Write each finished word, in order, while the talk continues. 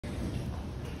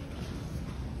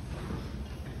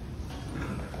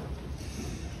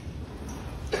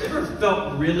ever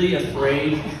felt really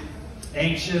afraid,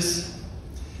 anxious?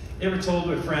 You ever told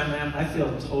a friend, man, I feel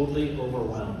totally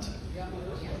overwhelmed?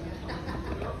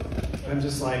 I'm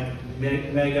just like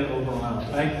mega overwhelmed.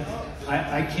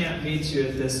 I can't meet you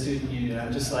at this student union.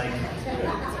 I'm just like,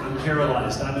 I'm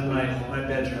paralyzed. I'm in my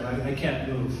bedroom. I can't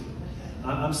move.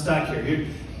 I'm stuck here.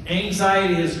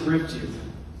 Anxiety has gripped you.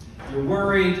 You're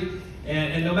worried.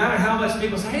 And no matter how much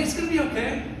people say, hey, it's going to be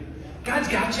okay. God's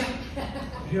got you.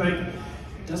 You're like,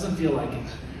 it doesn't feel like it.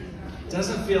 It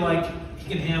doesn't feel like he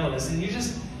can handle this. And you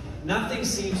just, nothing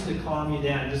seems to calm you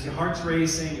down. Just your heart's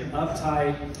racing, you're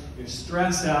uptight, you're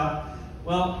stressed out.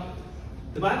 Well,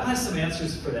 the Bible has some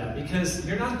answers for that, because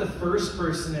you're not the first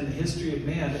person in the history of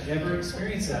man to ever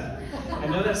experience that. I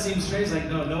know that seems strange, like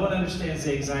no one understands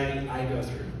the anxiety I go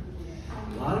through.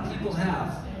 A lot of people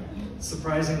have,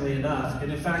 surprisingly enough,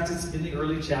 and in fact it's in the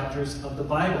early chapters of the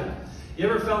Bible. You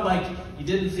ever felt like you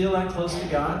didn't feel that close to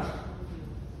God,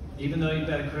 even though you've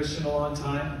been a Christian a long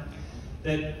time?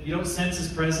 That you don't sense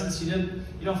his presence, you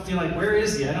don't feel like, where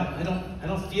is he? I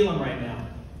don't feel him right now.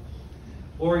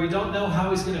 Or you don't know how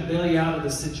he's going to bail you out of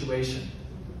the situation.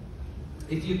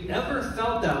 If you've ever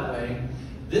felt that way,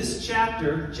 this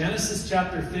chapter, Genesis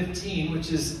chapter 15,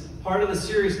 which is part of the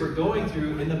series we're going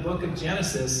through in the book of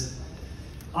Genesis,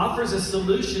 offers a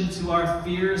solution to our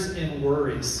fears and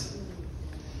worries.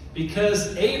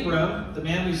 Because Abram, the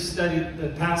man we've studied the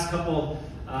past couple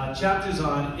chapters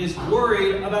on, is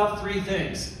worried about three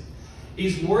things.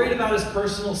 He's worried about his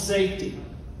personal safety.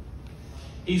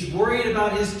 He's worried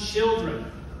about his children,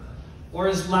 or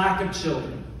his lack of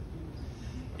children.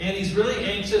 And he's really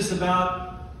anxious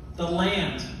about the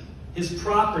land, his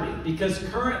property, because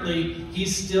currently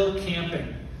he's still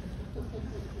camping.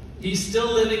 He's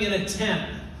still living in a tent.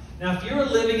 Now, if you were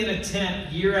living in a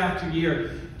tent year after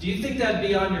year, do you think that'd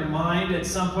be on your mind at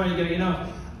some point? You go,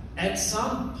 at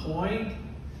some point,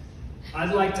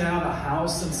 I'd like to have a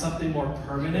house and something more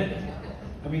permanent.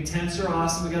 I mean, tents are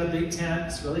awesome. We got a big tent.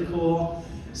 It's really cool.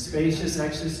 Spacious.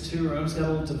 Actually, it's 2 rooms. Got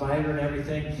a little divider and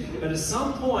everything. But at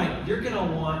some point, you're going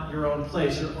to want your own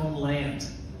place, your own land.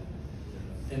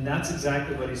 And that's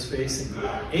exactly what he's facing.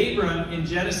 Abram, in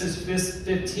Genesis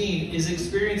 15, is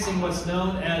experiencing what's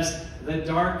known as the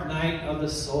dark night of the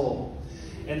soul.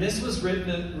 And this was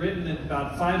written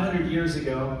about 500 years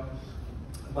ago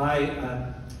by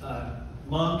a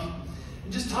monk.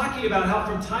 And just talking about how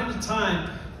from time to time,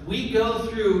 we go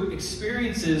through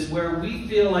experiences where we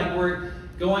feel like we're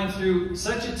going through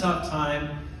such a tough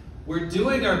time, we're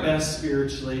doing our best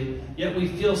spiritually, yet we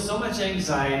feel so much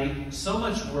anxiety, so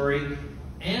much worry,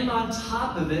 and on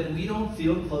top of it, we don't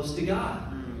feel close to God.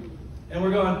 And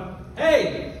we're going,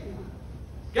 hey,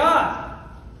 God,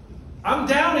 I'm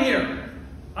down here.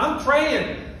 I'm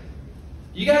praying.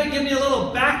 You got to give me a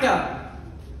little backup.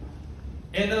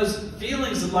 And those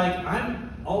feelings of like,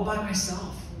 I'm all by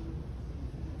myself.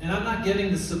 And I'm not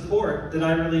getting the support that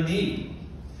I really need.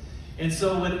 And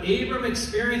so when Abram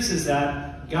experiences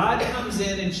that, God comes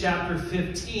in chapter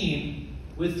 15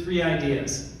 with 3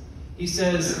 ideas. He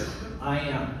says, I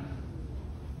am.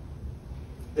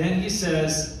 Then he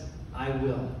says, I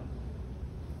will.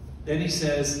 Then he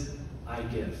says, I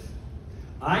give.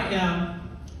 I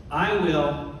am, I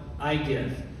will, I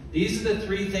give. These are the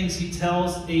 3 things he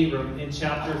tells Abram in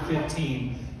chapter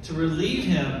 15 to relieve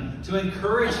him, to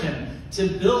encourage him, to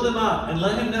build him up and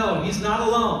let him know he's not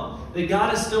alone, that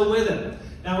God is still with him.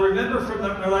 Now remember from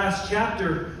our last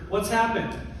chapter, what's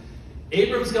happened?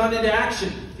 Abram's gone into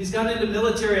action. He's gone into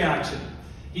military action.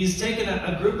 He's taken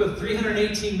a group of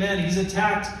 318 men. He's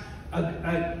attacked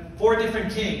 4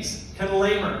 different kings,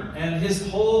 Kedorlaomer, and his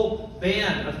whole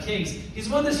band of kings. He's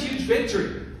won this huge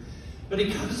victory. But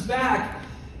he comes back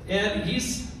and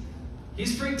he's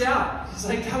freaked out. He's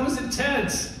like, that was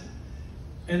intense.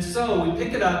 And so we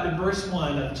pick it up in verse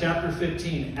 1 of chapter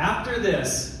 15. After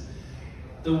this,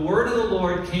 the word of the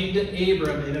Lord came to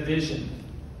Abram in a vision.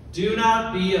 Do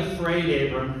not be afraid,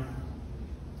 Abram.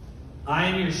 I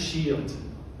am your shield,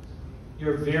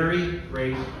 your very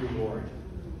great reward.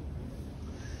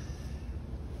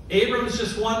 Abram's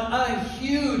just won a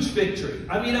huge victory.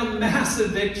 I mean, a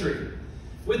massive victory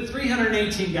with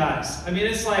 318 guys. I mean,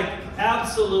 it's like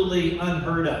absolutely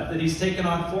unheard of that he's taken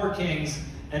on 4 kings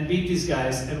and beat these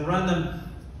guys and run them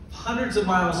hundreds of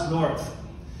miles north.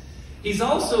 He's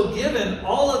also given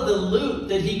all of the loot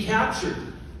that he captured.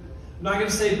 I'm not going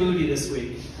to say booty this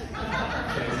week.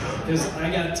 Because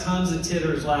I got tons of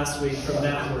titters last week from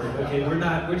that word. Okay,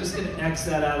 we're just going to X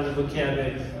that out of the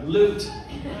vocabulary. Loot.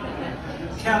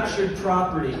 Captured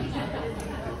property.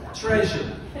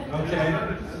 Treasure.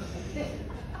 Okay?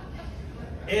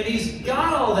 And he's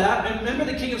got all that. And remember,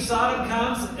 the king of Sodom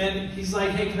comes and he's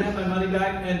like, hey, can I have my money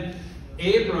back? And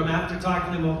Abram, after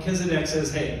talking to Melchizedek,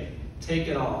 says, hey, take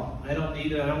it all. I don't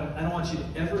need it. I don't want you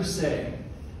to ever say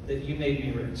that you made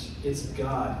me rich. It's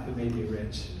God who made me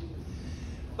rich.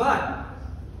 But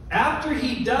after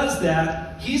he does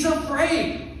that, he's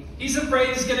afraid. He's afraid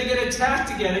he's going to get attacked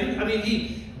again. I mean,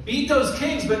 he beat those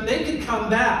kings, but they could come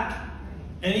back.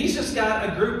 And he's just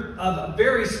got a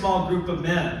very small group of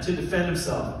men to defend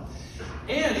himself.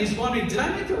 And he's wondering, did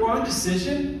I make the wrong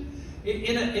decision?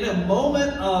 In a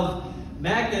moment of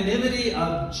magnanimity,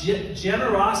 of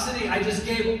generosity, I just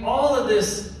gave all of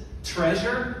this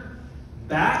treasure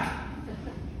back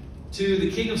to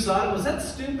the king of Sodom. Was that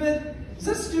stupid? Was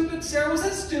that stupid, Sarah? Was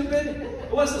that stupid?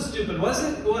 It wasn't stupid, was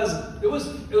it? It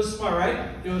was smart,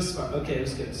 right? It was smart. Okay, it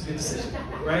was good. It's a good decision,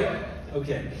 right?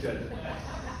 Okay, good.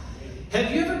 Have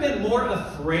you ever been more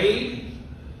afraid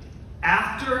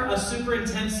after a super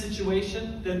intense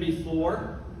situation than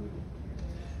before?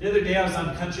 The other day I was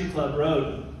on Country Club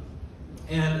Road,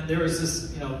 and there was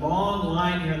this long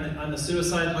line here on the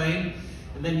suicide lane,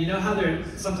 and then you know how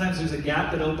sometimes there's a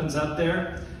gap that opens up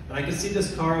there, and I could see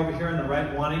this car over here on the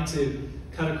right wanting to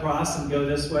cut across and go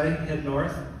this way, head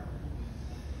north.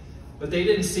 But they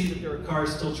didn't see that there were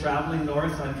cars still traveling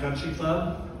north on Country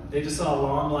Club. They just saw a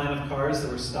long line of cars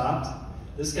that were stopped.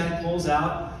 This guy pulls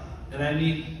out, and I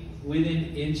mean,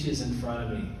 within inches in front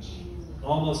of me,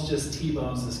 almost just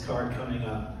T-bones this car coming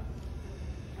up.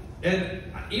 And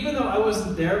even though I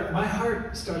wasn't there, my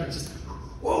heart started just,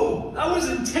 whoa, that was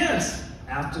intense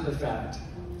after the fact.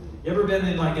 You ever been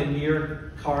in like a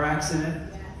near car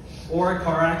accident or a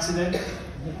car accident?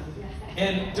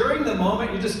 And during the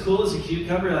moment, you're just cool as a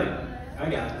cucumber, you're like, I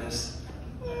got this.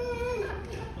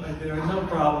 Like, there was no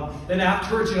problem. Then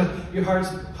afterwards, your heart's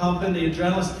pumping, the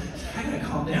adrenaline's, I gotta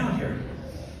calm down here.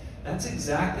 That's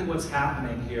exactly what's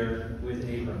happening here with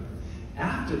Abram.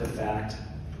 After the fact,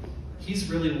 he's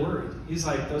really worried. He's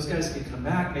like, those guys could come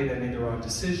back, maybe I made the wrong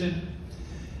decision.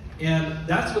 And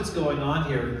that's what's going on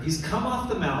here. He's come off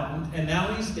the mountain, and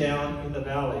now he's down in the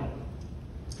valley.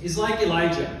 He's like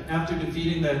Elijah after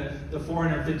defeating the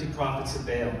 450 prophets of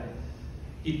Baal.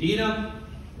 He beat them.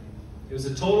 It was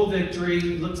a total victory.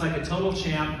 He looks like a total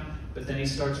champ, but then he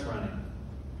starts running.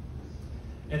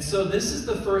 And so this is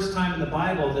the first time in the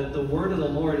Bible that the word of the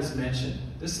Lord is mentioned.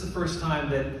 This is the first time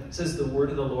that it says the word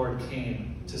of the Lord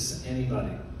came to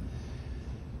anybody.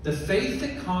 The faith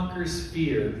that conquers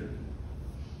fear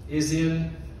is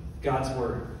in God's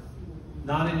word,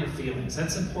 not in your feelings.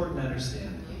 That's important to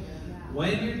understand.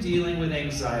 When you're dealing with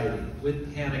anxiety,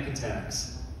 with panic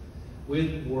attacks,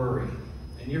 with worry,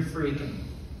 and you're freaking,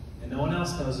 and no one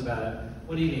else knows about it,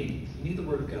 what do you need? You need the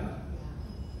Word of God.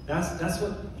 That's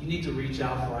what you need to reach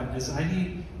out for. Is I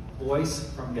need voice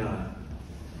from God.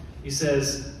 He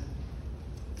says,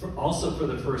 also for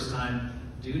the first time,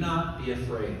 do not be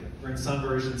afraid. Or in some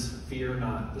versions, fear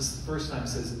not. This is the first time it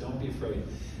says, don't be afraid.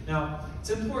 Now, it's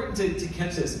important to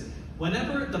catch this.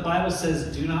 Whenever the Bible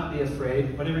says, do not be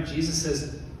afraid, whenever Jesus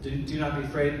says, do not be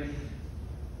afraid,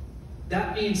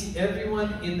 that means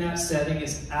everyone in that setting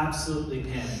is absolutely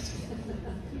panicked.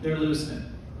 They're losing it.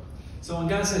 So when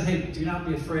God said, hey, do not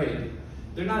be afraid,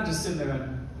 they're not just sitting there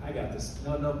going, I got this.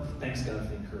 No, thanks God for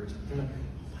the encouragement. They're like,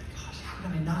 oh my gosh, how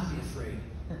can I not be afraid?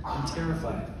 I'm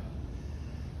terrified.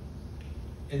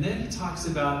 And then he talks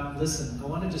about, listen, I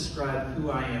want to describe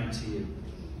who I am to you.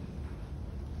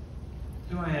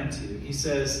 Who I am to you. He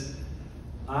says,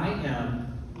 I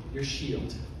am your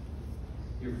shield,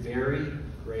 your very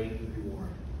great reward.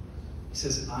 He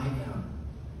says, I am.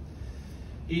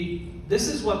 This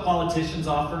is what politicians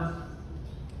offer.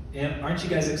 And aren't you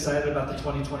guys excited about the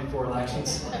 2024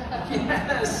 elections?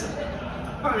 Yes!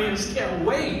 I mean, I just can't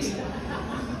wait.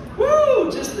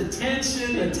 Woo! Just the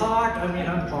tension, the talk. I mean,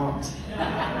 I'm pumped.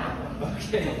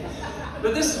 Okay.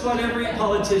 But this is what every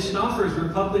politician offers,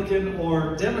 Republican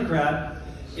or Democrat,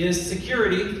 is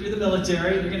security through the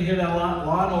military. You're going to hear that a lot.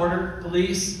 Law and order,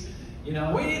 police. We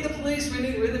need the police, we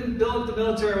need to build the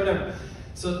military, whatever.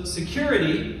 So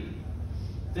security,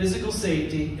 physical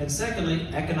safety, and secondly,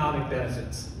 economic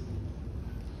benefits.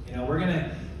 We're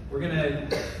gonna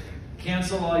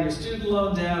cancel all your student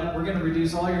loan debt. We're gonna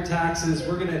reduce all your taxes.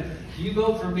 You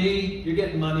vote for me, you're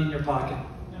getting money in your pocket.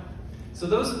 So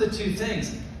those are the two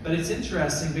things. But it's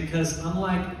interesting because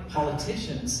unlike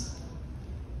politicians,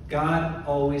 God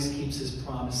always keeps his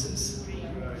promises.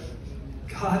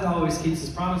 God always keeps his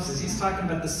promises. He's talking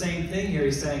about the same thing here.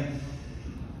 He's saying,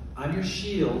 I'm your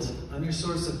shield. I'm your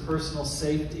source of personal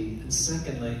safety. And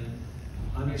secondly,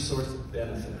 I'm your source of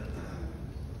benefit.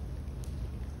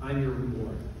 I'm your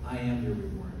reward. I am your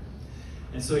reward.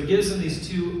 And so he gives them these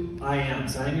two I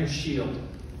ams. I am your shield.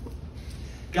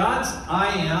 God's I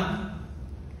am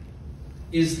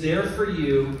is there for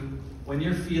you when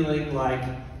you're feeling like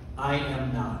I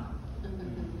am not.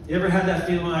 You ever had that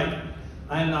feeling like,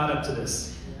 I am not up to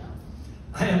this?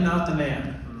 I am not the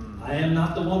man. I am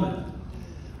not the woman.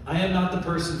 I am not the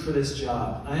person for this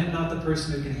job. I am not the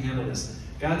person who can handle this.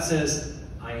 God says,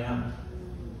 I am.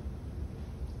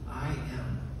 I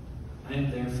am. I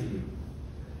am there for you.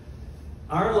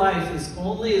 Our life is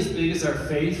only as big as our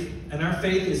faith, and our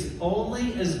faith is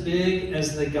only as big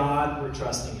as the God we're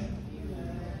trusting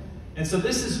in. And so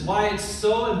this is why it's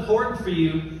so important for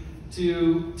you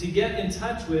to get in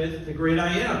touch with the great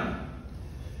I am,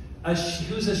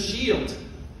 who's a shield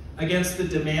against the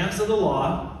demands of the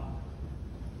law.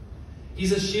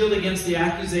 He's a shield against the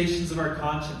accusations of our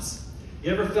conscience.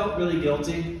 You ever felt really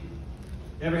guilty? You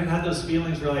ever had those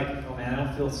feelings where you're like, oh man, I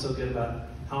don't feel so good about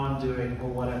how I'm doing or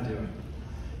what I'm doing?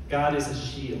 God is a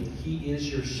shield. He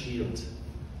is your shield.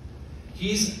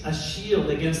 He's a shield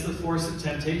against the force of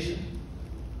temptation.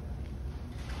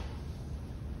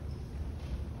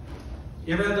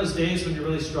 You ever had those days when you're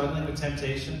really struggling with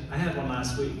temptation? I had one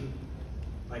last week.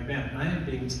 Like, man, I am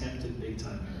being tempted big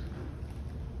time here.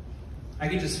 I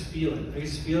can just feel it. I can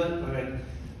just feel it, but I'm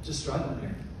just struggling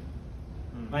here.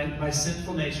 My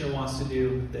sinful nature wants to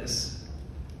do this.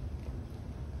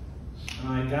 And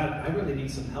I'm like, God, I really need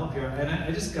some help here. And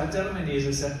I just got down on my knees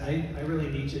and said, I really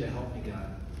need you to help me,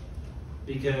 God.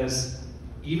 Because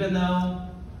even though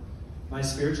my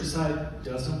spiritual side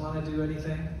doesn't want to do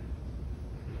anything,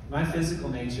 my physical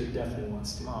nature definitely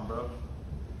wants to. Come on, bro.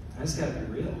 I just got to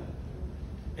be real.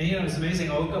 And you know, it's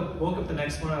amazing. I woke up the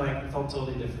next morning, I felt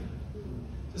totally different.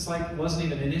 Just like it wasn't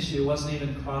even an issue. It wasn't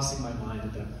even crossing my mind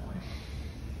at that point.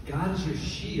 God is your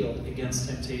shield against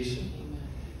temptation.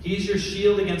 He's your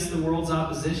shield against the world's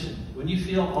opposition. When you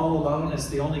feel all alone as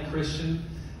the only Christian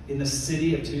in the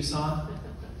city of Tucson,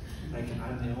 like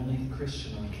I'm the only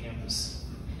Christian on campus.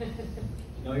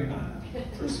 No, you're not,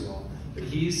 first of all. But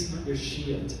he's your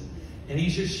shield. And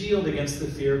he's your shield against the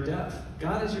fear of death.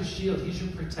 God is your shield. He's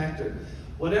your protector.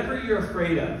 Whatever you're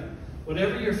afraid of,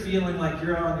 whatever you're feeling like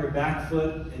you're on your back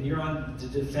foot and you're on the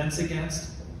defense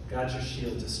against, God's your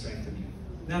shield to strengthen you.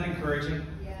 Isn't that encouraging?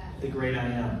 Yeah. The great I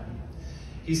am.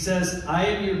 He says, I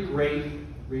am your great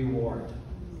reward.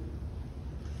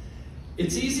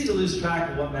 It's easy to lose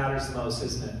track of what matters the most,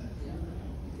 isn't it?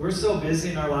 We're so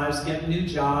busy in our lives getting new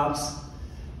jobs,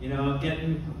 you know,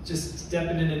 just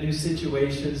stepping into new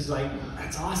situations. Like,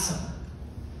 that's awesome.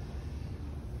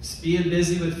 Just being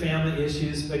busy with family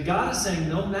issues. But God is saying,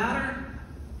 no matter,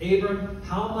 Abram,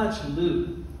 how much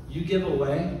loot you give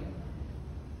away,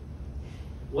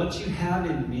 what you have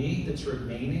in me that's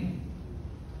remaining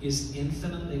is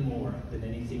infinitely more than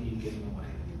anything you've given away.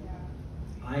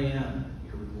 I am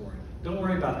your reward. Don't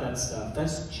worry about that stuff.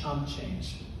 That's chump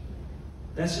change.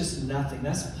 That's just nothing.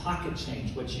 That's pocket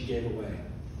change, what you gave away.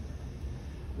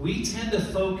 We tend to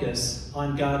focus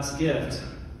on God's gift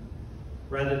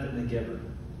rather than the giver.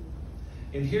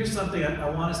 And here's something I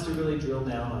want us to really drill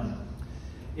down on.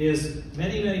 Is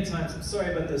many, many times, I'm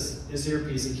sorry about this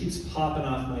earpiece, it keeps popping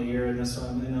off my ear, and that's why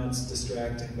I know it's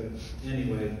distracting, but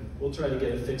anyway, we'll try to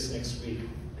get it fixed next week.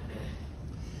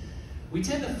 We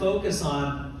tend to focus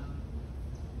on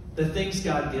the things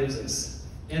God gives us.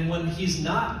 And when He's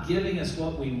not giving us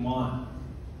what we want,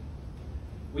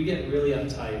 we get really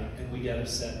uptight and we get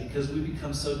upset because we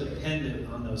become so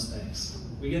dependent on those things.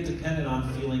 We get dependent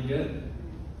on feeling good.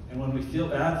 And when we feel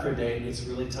bad for a day, it's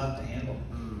really tough to handle.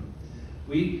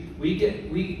 We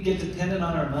get dependent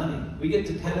on our money. We get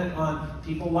dependent on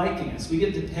people liking us. We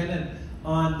get dependent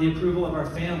on the approval of our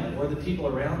family or the people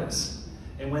around us.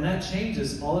 And when that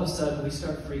changes, all of a sudden we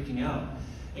start freaking out.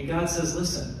 And God says,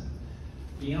 listen,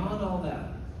 beyond all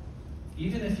that,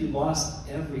 even if you lost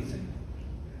everything,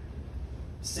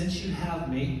 since you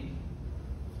have me,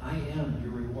 I am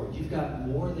your reward. You've got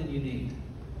more than you need.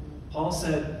 Paul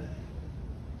said,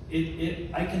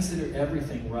 I consider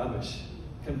everything rubbish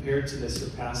compared to the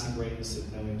surpassing greatness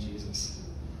of knowing Jesus.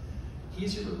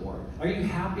 He's your reward. Are you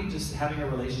happy just having a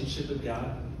relationship with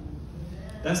God?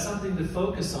 That's something to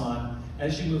focus on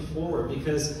as you move forward,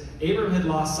 because Abram had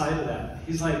lost sight of that.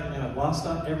 He's like, man, I've lost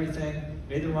everything,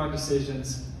 made the wrong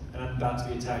decisions, and I'm about to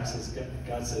be attacked.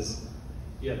 God says,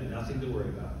 you have nothing to worry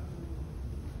about.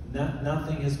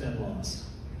 Nothing has been lost.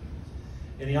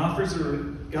 And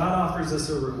God offers us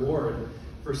a reward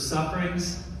for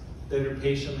sufferings that are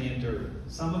patiently endured.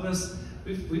 Some of us,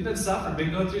 we've been suffering,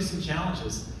 been going through some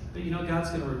challenges, but you know God's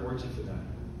going to reward you for that.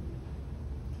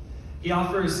 He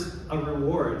offers a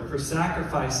reward for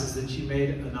sacrifices that you made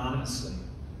anonymously.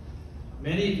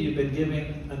 Many of you have been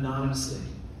giving anonymously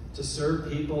to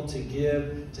serve people, to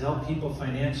give, to help people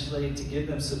financially, to give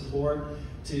them support,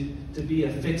 to be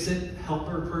a fix-it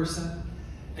helper person.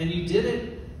 And you did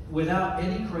it without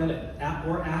any credit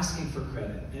or asking for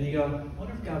credit. And you go, I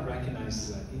wonder if God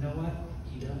recognizes that. You know what?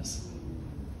 He does.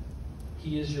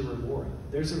 He is your reward.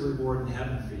 There's a reward in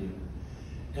heaven for you.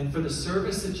 And for the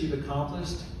service that you've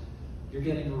accomplished, you're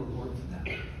getting a reward for that.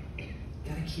 You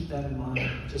got to keep that in mind,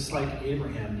 just like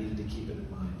Abraham needed to keep it in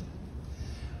mind.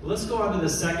 Well, let's go on to the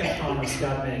second promise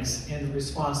God makes in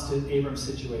response to Abram's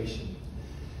situation.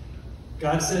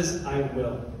 God says, I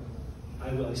will.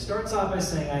 I will. He starts off by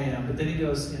saying, I am, but then he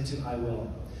goes into, I will.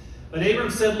 But Abram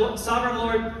said, look, Sovereign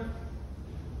Lord,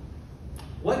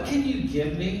 what can you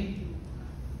give me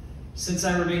since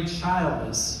I remain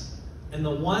childless, and the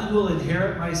one who will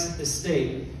inherit my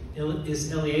estate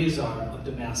is Eliezer of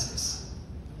Damascus?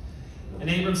 And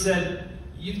Abram said,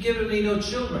 you've given me no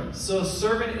children, so a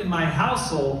servant in my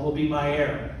household will be my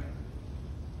heir.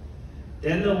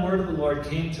 Then the word of the Lord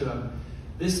came to him,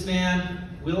 this man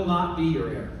will not be your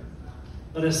heir,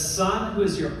 but a son who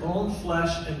is your own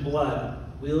flesh and blood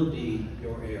will be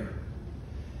your heir.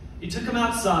 He took him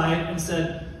outside and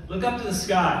said, look up to the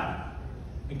sky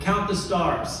and count the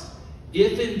stars,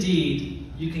 if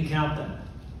indeed you can count them.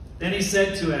 Then he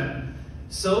said to him,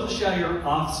 so shall your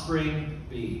offspring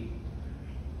be.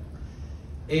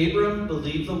 Abram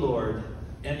believed the Lord,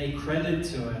 and he credited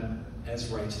to him as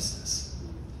righteousness.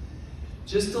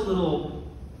 Just a little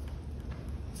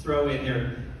throw in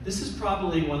here. This is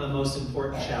probably one of the most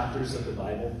important chapters of the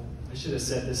Bible. I should have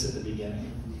said this at the beginning.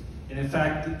 And in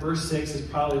fact, verse 6 is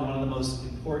probably one of the most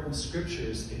important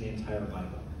scriptures in the entire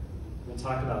Bible. We'll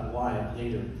talk about why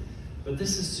later. But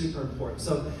this is super important.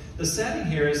 So the setting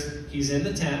here is he's in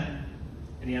the tent,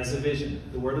 and he has a vision.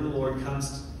 The word of the Lord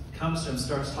comes to him,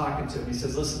 starts talking to him. He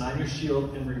says, listen, I'm your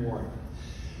shield and reward.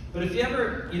 But if you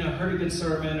ever heard a good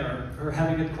sermon or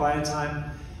had a good quiet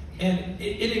time, and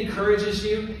it encourages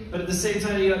you, but at the same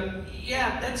time you go,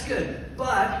 yeah, that's good,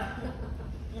 but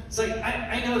it's like,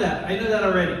 I know that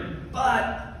already,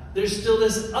 but there's still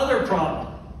this other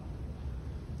problem.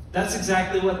 That's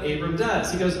exactly what Abram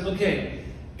does. He goes, okay,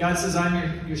 God says,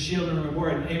 I'm your shield and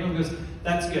reward. And Abram goes,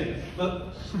 that's good,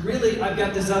 but really, I've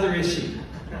got this other issue.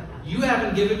 You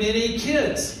haven't given me any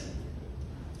kids.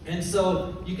 And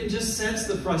so you can just sense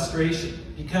the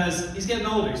frustration because he's getting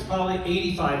older. He's probably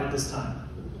 85 at this time.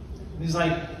 And he's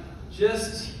like,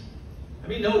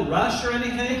 no rush or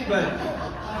anything, but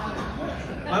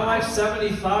my wife's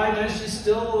 75 and she's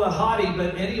still a hottie,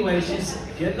 but anyway, she's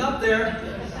getting up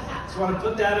there. Just want to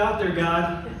put that out there,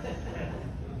 God.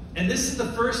 And this is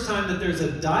the first time that there's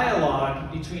a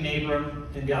dialogue between Abram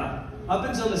and God. Up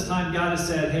until this time, God has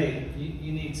said, hey,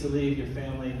 you need to leave your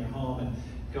family and your home and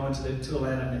go into a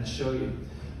land I'm going to show you.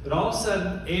 But all of a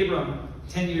sudden, Abram,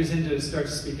 10 years into it,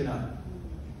 starts speaking up.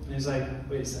 And he's like,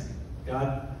 wait a second.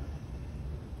 God,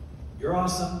 you're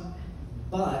awesome,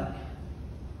 but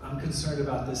I'm concerned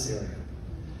about this area.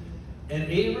 And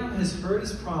Abram has heard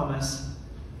his promise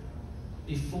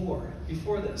before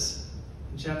this,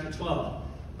 in chapter 12.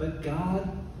 But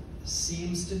God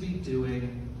seems to be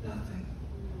doing nothing.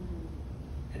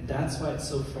 And that's why it's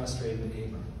so frustrating to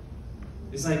Abram.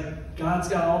 It's like God's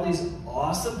got all these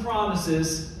awesome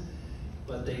promises,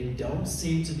 but they don't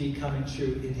seem to be coming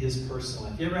true in his personal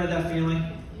life. You ever had that feeling?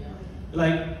 Yeah.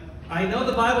 Like, I know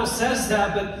the Bible says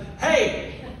that, but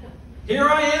hey, here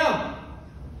I am.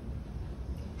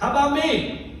 How about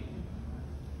me?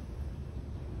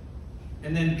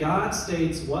 And then God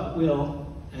states what will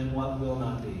and what will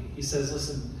not be. He says,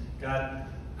 listen, God,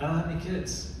 I don't have any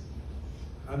kids.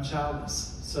 I'm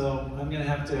childless. So I'm going to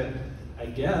have to, I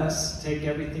guess, take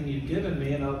everything you've given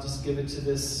me and I'll just give it to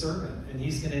this servant. And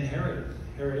he's going to inherit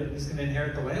it. He's going to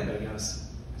inherit the land, I guess,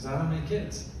 because I don't have any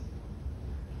kids.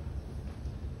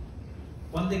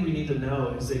 One thing we need to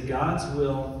know is that God's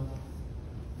will,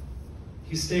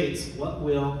 he states what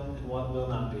will and what will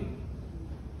not be.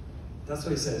 That's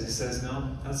what he says. He says,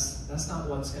 no, that's not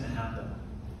what's going to happen.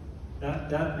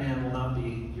 That man will not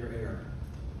be your heir.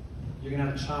 You're going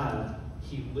to have a child.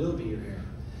 He will be your heir.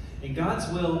 And God's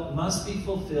will must be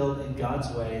fulfilled in God's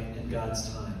way and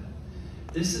God's time.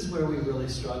 This is where we really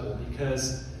struggle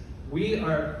because we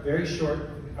are very short.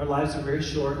 Our lives are very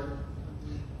short.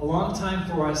 A long time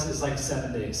for us is like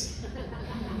 7 days.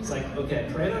 It's like, okay,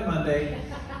 I prayed on Monday.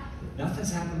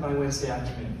 Nothing's happened by Wednesday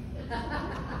afternoon.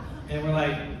 And we're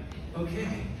like,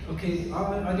 okay,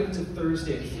 I'll give it to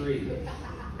Thursday at 3.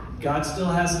 God still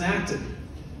hasn't acted.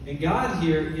 And God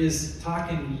here is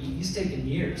talking, he's taking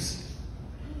years.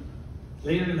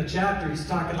 Later in the chapter, he's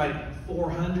talking like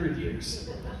 400 years.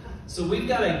 So we've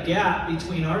got a gap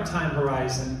between our time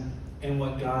horizon and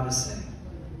what God is saying.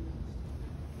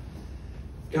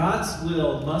 God's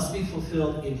will must be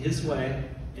fulfilled in His way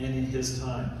and in His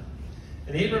time.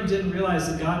 And Abram didn't realize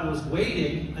that God was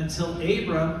waiting until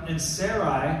Abram and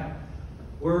Sarai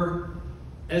were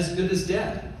as good as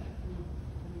dead.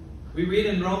 We read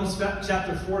in Romans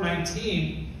chapter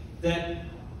 4:19 that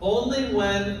only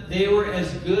when they were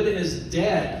as good as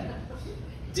dead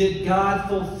did God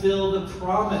fulfill the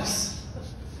promise.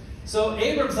 So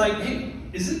Abram's like, hey,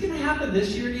 is it going to happen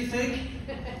this year, do you think?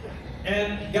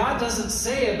 And God doesn't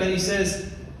say it, but He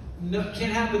says, no, it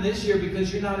can't happen this year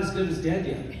because you're not as good as dead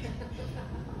yet.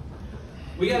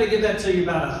 We got to give that till you're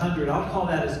about 100. I'll call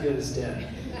that as good as dead.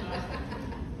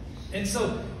 And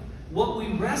so what we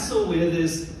wrestle with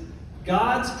is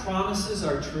God's promises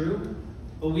are true,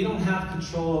 but we don't have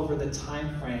control over the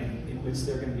time frame in which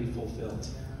they're going to be fulfilled.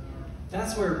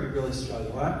 That's where we really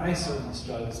struggle. I certainly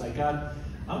struggle. It's like, God,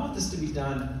 I want this to be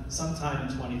done sometime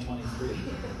in 2023.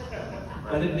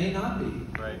 But it may not be.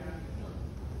 Right.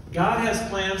 God has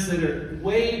plans that are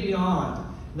way beyond.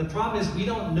 And the problem is we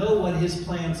don't know what His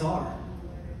plans are.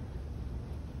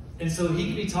 And so He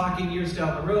could be talking years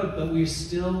down the road, but we're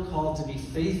still called to be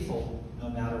faithful no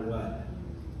matter what.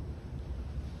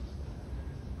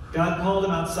 God called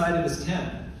him outside of his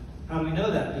tent. How do we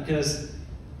know that? Because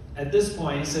at this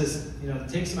point, He says,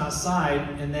 takes him outside,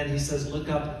 and then He says, look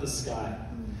up at the sky.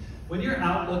 When your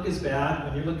outlook is bad,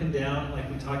 when you're looking down,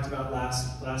 like we talked about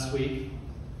last week,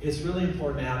 it's really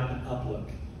important to have an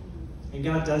uplook. And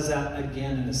God does that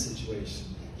again in this situation.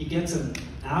 He gets him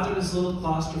out of his little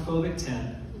claustrophobic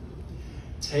tent,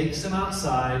 takes him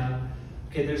outside.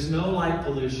 Okay, there's no light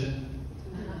pollution.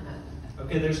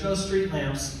 Okay, there's no street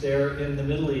lamps there in the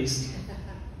Middle East.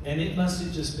 And it must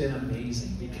have just been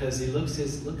amazing because he look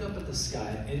up at the sky,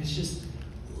 and it's just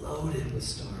loaded with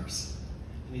stars.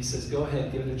 And He says, go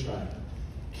ahead, give it a try.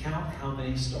 Count how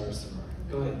many stars there are.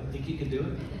 Go ahead. Think you can do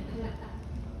it?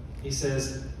 He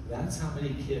says, that's how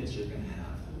many kids you're going to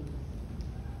have.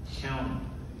 Count them.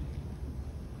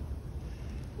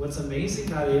 What's amazing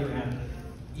about Abraham,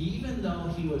 even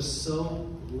though he was so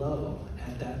low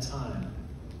at that time,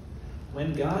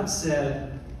 when God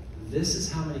said, this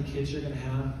is how many kids you're going to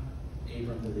have,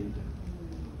 Abram believed Him.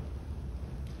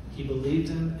 He believed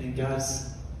Him, and God's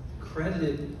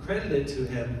credited to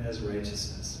him as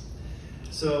righteousness.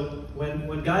 So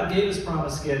when God gave His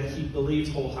promise again, he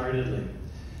believed wholeheartedly.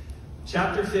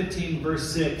 Chapter 15,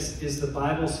 verse 6 is the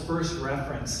Bible's first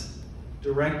reference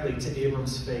directly to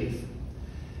Abram's faith.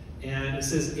 And it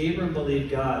says, Abram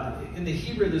believed God. In the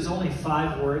Hebrew, there's only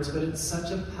 5 words, but it's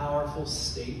such a powerful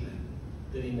statement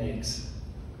that he makes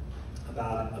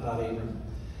about Abram.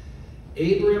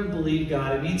 Abram believed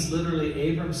God. It means literally,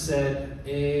 Abram said,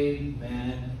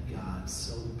 Amen.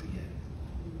 So be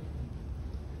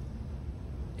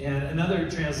it. And another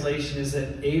translation is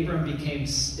that Abram became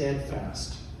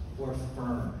steadfast or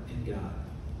firm in God.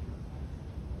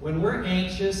 When we're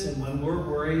anxious and when we're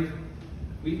worried,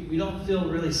 we don't feel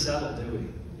really settled, do we?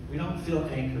 We don't feel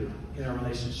anchored in our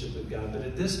relationship with God. But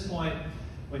at this point,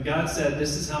 when God said,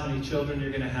 this is how many children you're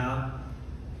going to have,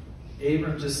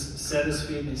 Abram just set his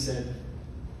feet and he said,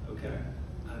 okay,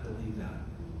 I believe that.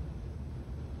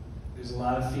 There's a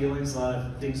lot of feelings, a lot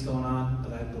of things going on,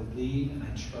 but I believe and I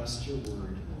trust your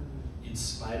word in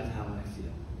spite of how I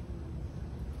feel.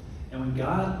 And when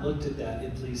God looked at that,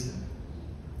 it pleased Him.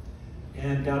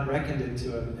 And God reckoned it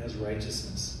to him as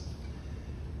righteousness.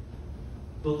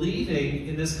 Believing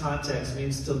in this context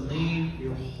means to lean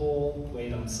your whole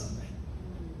weight on something.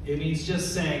 It means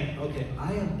just saying, okay,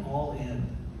 I am all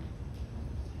in.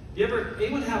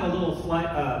 Anyone have a little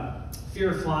fear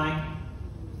of flying?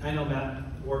 I know Matt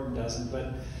Wharton doesn't,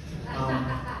 but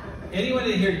anyone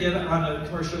in here get on a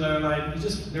commercial airline, you're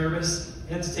just nervous?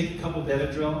 You have to take a couple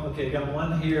Benadryl? Okay, you got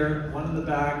one here, one in the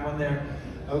back, one there.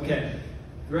 Okay.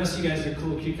 The rest of you guys are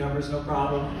cool cucumbers, no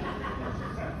problem.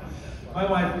 My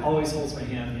wife always holds my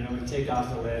hand, we take off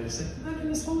the lid. She's like, I'm in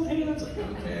this whole hand. I was like,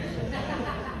 okay.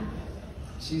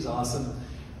 She's awesome.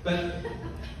 But,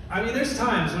 there's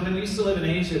times when we used to live in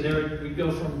Asia, we'd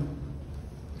go from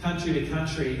country to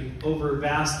country over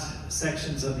vast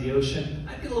sections of the ocean.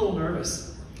 I'd get a little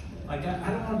nervous. Like, I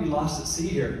don't want to be lost at sea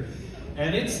here.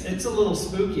 And it's a little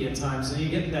spooky at times. And you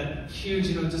get that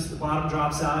huge, just the bottom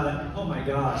drops out of that, oh my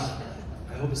gosh,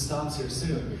 I hope it stops here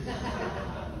soon.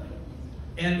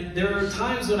 And there are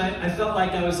times when I felt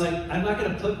like I was like, I'm not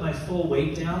going to put my full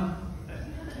weight down.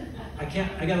 I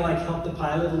got to help the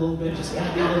pilot a little bit, just kind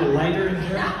of be a little lighter in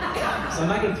here. So I'm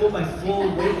not going to pull my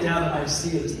full weight down in my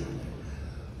seat.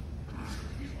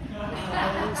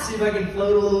 See if I can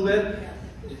float a little bit.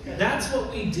 That's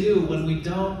what we do when we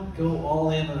don't go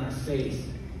all in on our faith.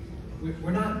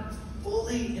 We're not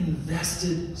fully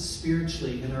invested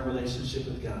spiritually in our relationship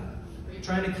with God. We're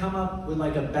trying to come up with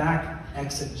like a back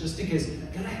exit just in case.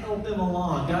 Gotta help him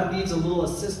along. God needs a little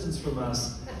assistance from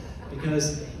us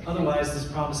because otherwise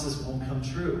these promises won't come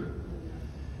true.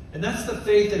 And that's the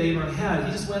faith that Abraham had.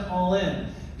 He just went all in.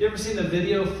 Have you ever seen the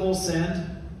video Full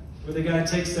Send? Where the guy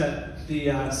takes the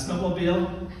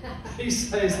snowmobile? He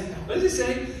says, what does he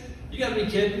say? You gotta be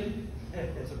kidding.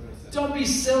 Don't be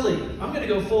silly. I'm gonna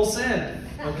go full send.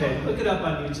 Okay, look it up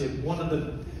on YouTube. One of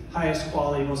the highest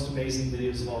quality, most amazing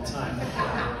videos of all time.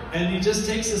 And he just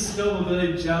takes a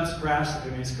snowmobile and jumps, crashes. I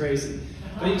mean, it's crazy.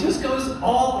 But he just goes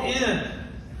all in.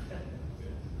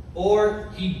 Or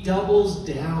he doubles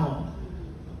down.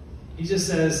 He just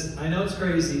says, I know it's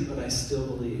crazy, but I still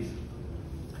believe.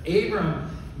 Abram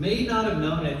may not have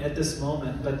known it at this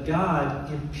moment, but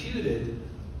God imputed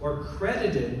or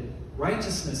credited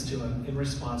righteousness to him in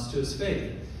response to his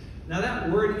faith. Now that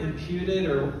word imputed,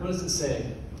 or what does it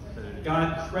say?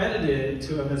 God credited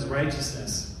to him as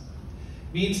righteousness.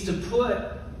 Means to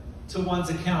put to one's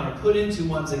account, or put into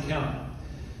one's account.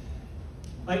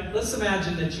 Like, let's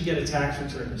imagine that you get a tax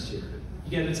return this year.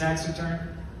 You get a tax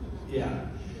return? Yeah.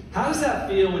 How does that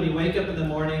feel when you wake up in the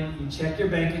morning, you check your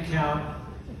bank account,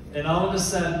 and all of a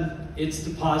sudden, it's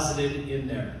deposited in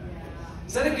there?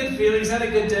 Is that a good feeling? Is that a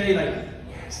good day? Like,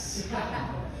 yes.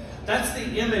 That's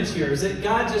the image here, is that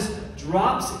God just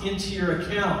drops into your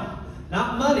account.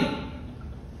 Not money,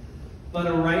 but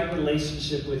a right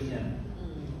relationship with him.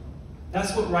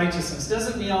 That's what righteousness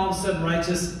doesn't mean all of a sudden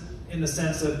righteous in the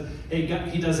sense of, hey, God,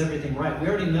 he does everything right. We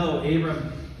already know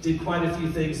Abram did quite a few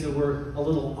things that were a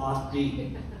little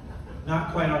offbeat,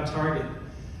 not quite on target.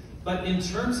 But in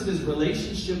terms of his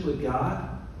relationship with God,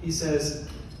 he says,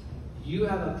 you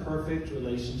have a perfect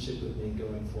relationship with me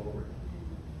going forward.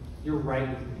 You're right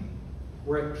with me.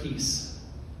 We're at peace.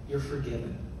 You're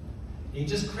forgiven. And he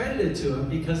just credited to him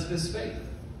because of his faith.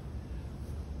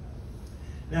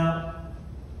 Now,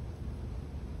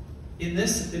 in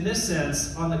this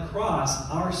sense, on the cross,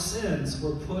 our sins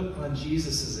were put on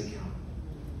Jesus' account.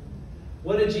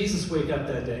 What did Jesus wake up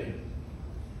that day?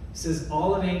 He says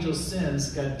all of Angel's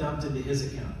sins got dumped into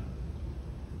his account.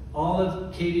 All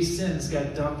of Katie's sins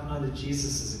got dumped onto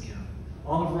Jesus' account.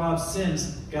 All of Rob's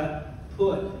sins got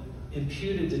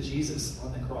imputed to Jesus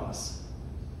on the cross.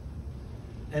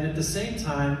 And at the same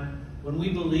time, when we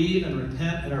believe and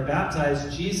repent and are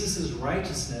baptized, Jesus'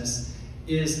 righteousness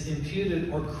is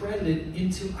imputed or credited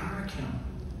into our account.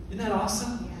 Isn't that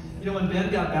awesome? You know, when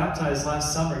Ben got baptized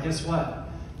last summer, guess what?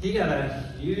 He got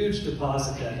a huge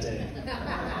deposit that day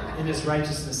in his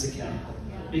righteousness account.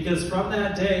 Because from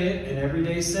that day and every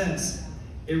day since,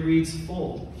 it reads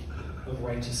full of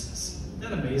righteousness. Isn't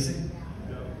that amazing?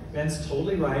 Ben's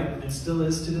totally right and still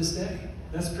is to this day.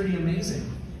 That's pretty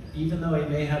amazing, even though he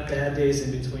may have bad days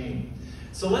in between.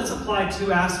 So let's apply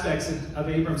two aspects of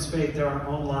Abram's faith to our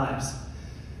own lives.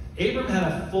 Abram had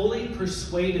a fully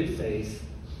persuaded faith,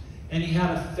 and he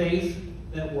had a faith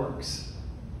that works.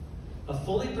 A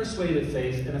fully persuaded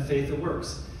faith and a faith that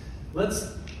works.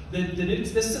 This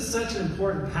is such an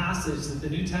important passage that the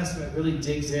New Testament really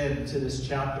digs into this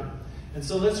chapter. And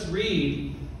so let's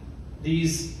read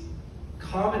these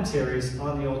commentaries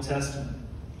on the Old Testament.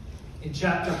 In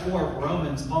chapter 4 of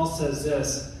Romans, Paul says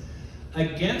this,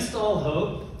 against all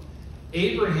hope,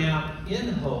 Abraham in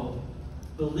hope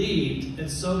believed and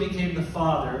so became the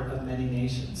father of many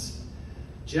nations.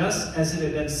 Just as it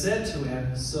had been said to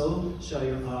him, so shall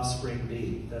your offspring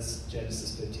be. That's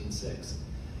Genesis 15:6.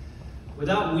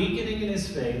 Without weakening in his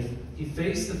faith, he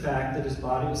faced the fact that his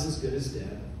body was as good as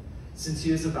dead, since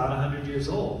he was about 100 years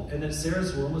old, and that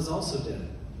Sarah's womb was also dead.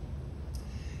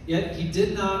 Yet he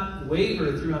did not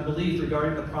waver through unbelief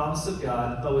regarding the promise of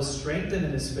God, but was strengthened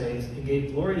in his faith and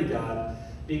gave glory to God,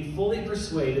 being fully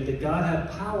persuaded that God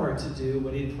had power to do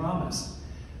what he had promised.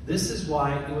 This is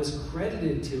why it was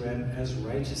credited to him as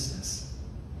righteousness.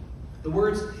 The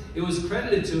words, it was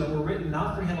credited to him, were written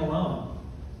not for him alone,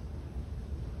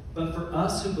 but for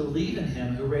us who believe in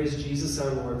him who raised Jesus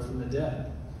our Lord from the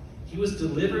dead. He was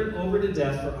delivered over to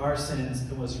death for our sins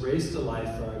and was raised to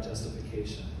life for our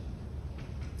justification.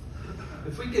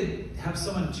 If we could have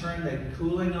someone turn the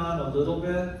cooling on a little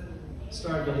bit,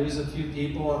 starting to lose a few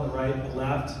people on the right and the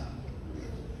left.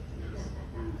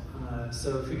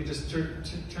 So if we could just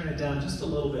turn it down just a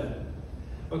little bit.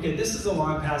 Okay, this is a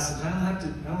long passage. I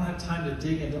don't have time to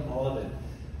dig into all of it.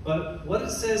 But what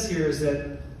it says here is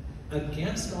that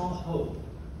against all hope,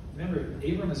 remember,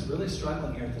 Abram is really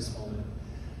struggling here at this moment.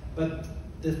 But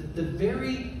the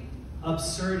very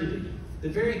absurdity The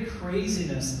very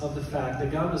craziness of the fact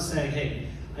that God was saying, hey,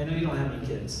 I know you don't have any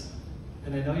kids,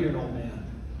 and I know you're an old man,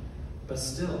 but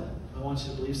still, I want you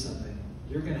to believe something.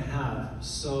 You're going to have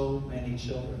so many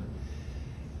children.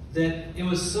 That it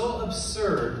was so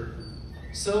absurd,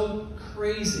 so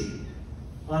crazy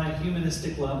on a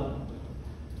humanistic level,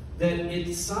 that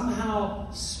it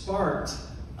somehow sparked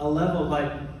a level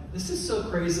like, this is so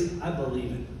crazy, I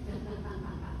believe it.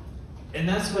 And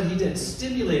that's what he did,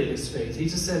 stimulated his faith. He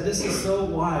just said, this is so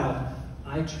wild,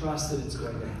 I trust that it's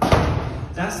going to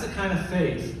happen. That's the kind of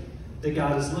faith that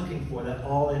God is looking for, that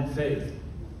all-in faith.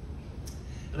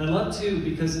 And I love too,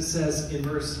 because it says in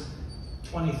verse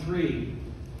 23,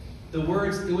 the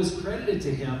words, it was credited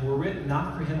to him, were written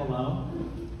not for him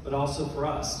alone, but also for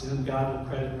us, to whom God will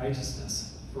credit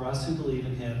righteousness, for us who believe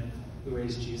in him who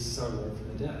raised Jesus our Lord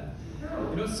from the dead.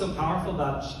 You know what's so powerful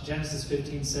about Genesis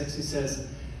 15:6? He says,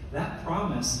 that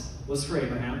promise was for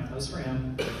Abraham, that was for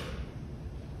him,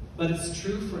 but it's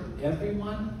true for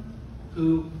everyone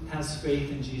who has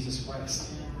faith in Jesus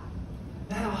Christ. Isn't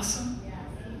that awesome?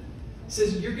 He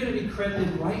says, you're going to be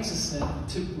credited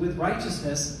with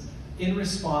righteousness in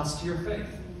response to your faith.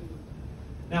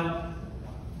 Now,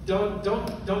 don't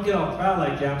get all proud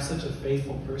like, yeah, I'm such a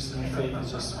faithful person. My faith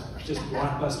is just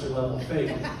blockbuster level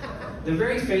faith. The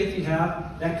very faith you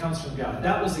have, that comes from God.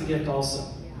 That was a gift also.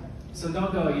 So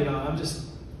don't go, I'm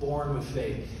just born with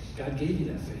faith. God gave you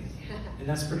that faith. And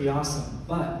that's pretty awesome.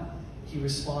 But he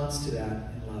responds to that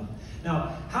in love.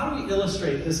 Now, how do we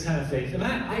illustrate this kind of faith? And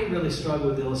I really struggle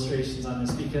with illustrations on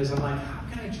this because I'm like, how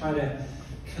can I try to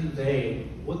convey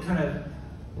what kind of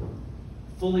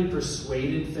fully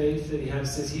persuaded faith that he had? It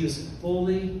says he was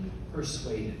fully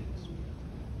persuaded.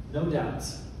 No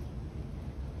doubts.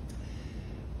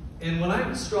 And when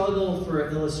I struggle for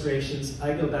illustrations,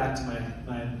 I go back to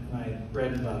my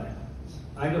bread and butter.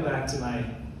 I go back to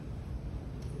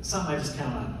something I just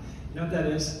count on. You know what that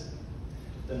is?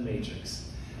 The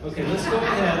Matrix. Okay, let's go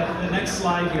ahead. The next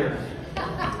slide here.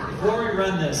 Before we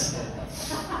run this,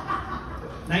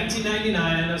 1999,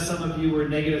 I know some of you were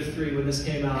 -3 when this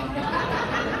came out.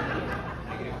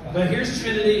 But here's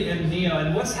Trinity and Neo,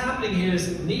 and what's happening here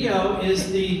is Neo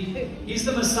he's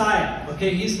the Messiah,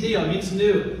 okay? He's Neo, means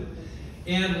new.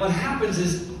 And what happens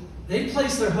is they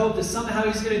place their hope that somehow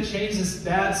he's going to change this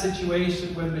bad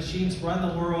situation where machines run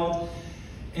the world,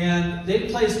 and they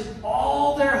place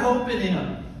all their hope in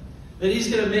him, that he's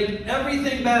going to make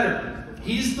everything better.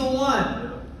 He's the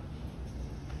one.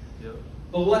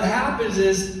 But what happens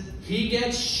is he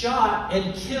gets shot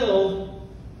and killed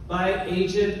by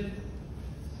Agent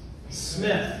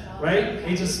Smith, right?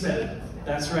 Agent Smith.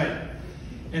 That's right.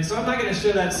 And so I'm not going to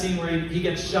show that scene where he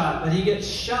gets shot, but he gets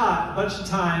shot a bunch of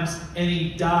times and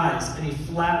he dies and he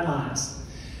flatlines.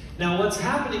 Now what's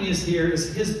happening is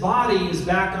his body is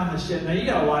back on the ship. Now you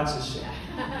got to watch this shit.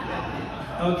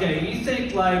 Okay, you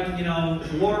think like,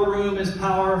 War Room is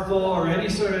powerful or any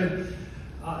sort of...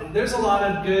 there's a lot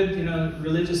of good,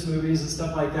 religious movies and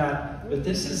stuff like that, but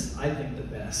this is, I think, the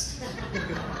best.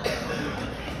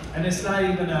 And it's not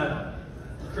even a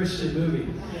Christian movie.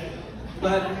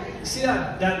 But see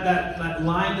that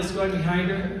line that's going behind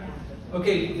her?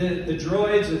 Okay, the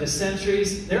droids or the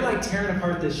sentries, they're like tearing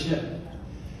apart this ship.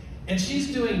 And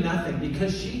she's doing nothing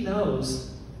because she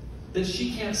knows that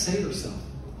she can't save herself.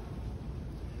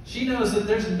 She knows that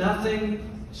there's nothing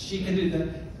she can do.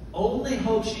 The only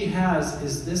hope she has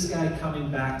is this guy coming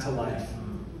back to life.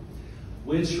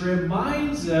 Which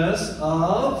reminds us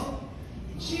of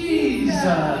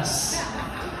Jesus.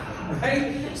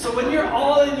 Right? So when you're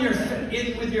all with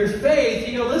your faith,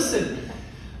 you go, listen,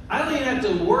 I don't even have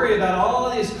to worry about all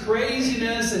of this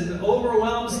craziness and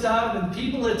overwhelmed stuff and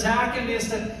people attacking me and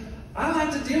stuff. I don't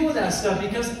have to deal with that stuff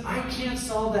because I can't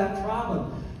solve that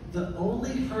problem. The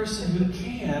only person who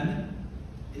can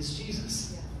is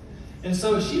Jesus. And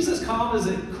so she's as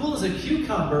cool as a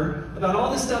cucumber about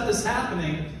all this stuff that's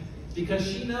happening because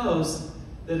she knows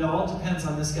that it all depends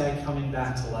on this guy coming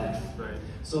back to life. Right.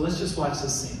 So let's just watch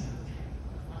this scene.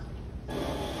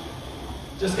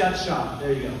 Just got shot.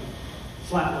 There you go.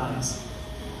 Flatlines.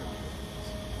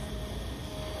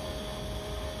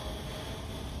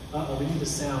 Uh-oh, we need the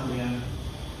sound, man.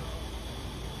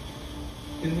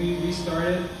 Can we restart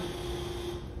it?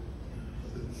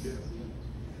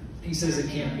 He says it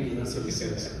can't be. That's what he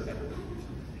says.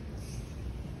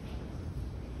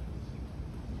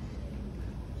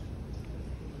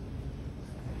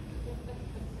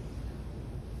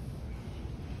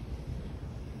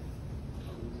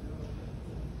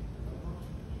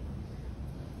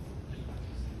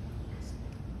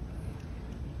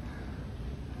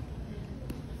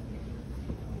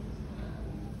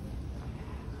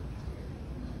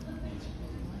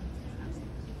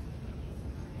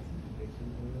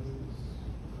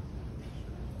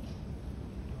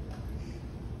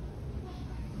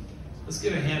 Let's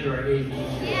give a hand to our AV.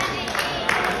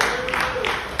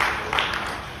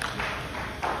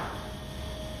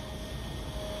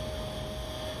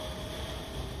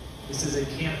 This is It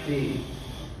Can't Be.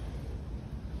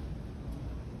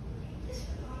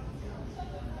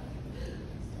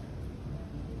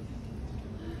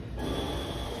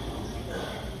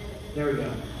 There we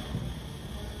go.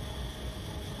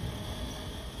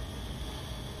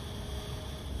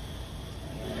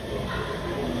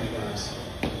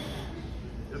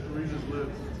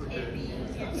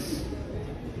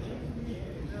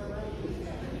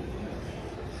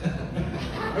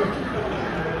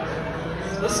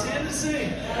 Let's stand to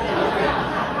sing.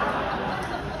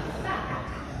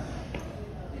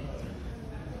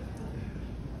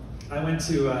 I went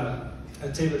to a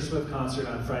Taylor Swift concert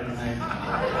on Friday night.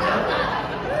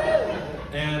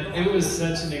 And it was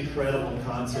such an incredible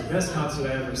concert. Best concert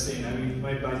I've ever seen. I mean,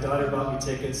 my daughter bought me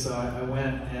tickets, so I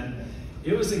went, and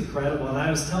it was incredible. And I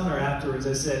was telling her afterwards,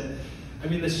 I said, I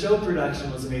mean, the show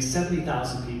production was amazing.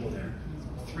 70,000 people there,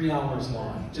 3 hours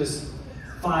long. Just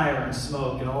fire and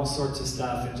smoke and all sorts of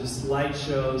stuff, and just light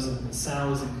shows, and the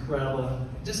sound was incredible,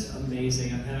 just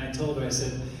amazing. And I told her, I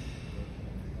said,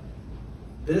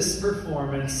 this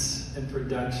performance and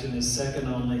production is second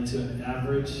only to an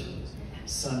average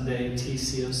Sunday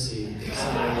TCOC.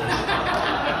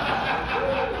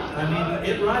 I mean,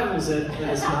 it rivals it, but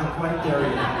it's not quite there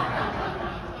yet.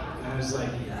 And I was like,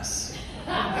 yes.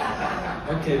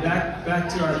 Okay, back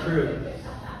to our group.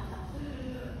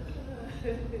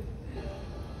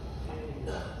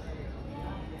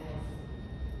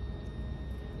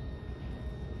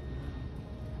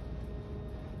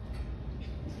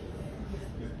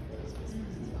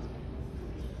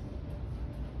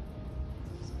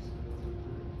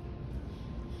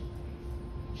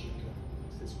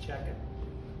 Check it.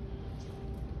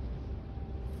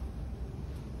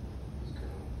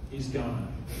 He's gone.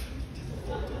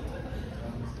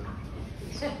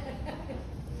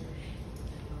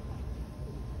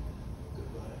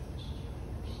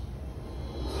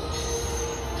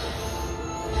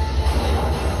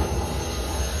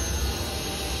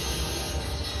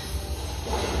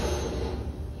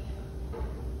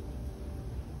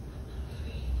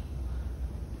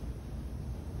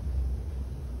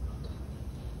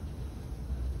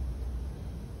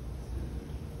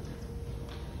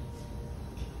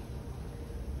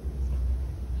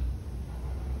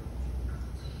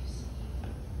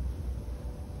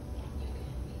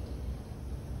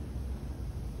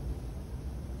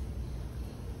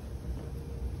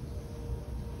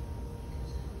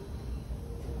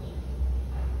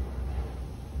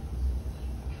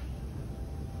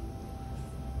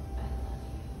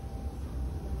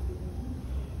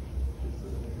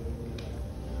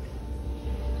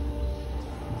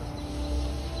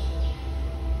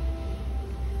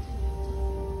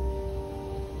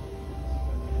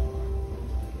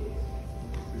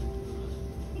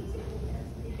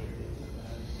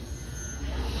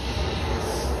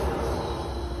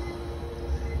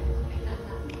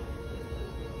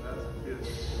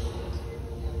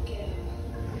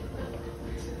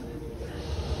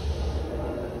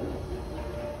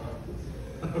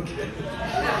 Okay.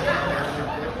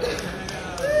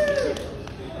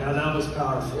 Now that was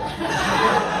powerful.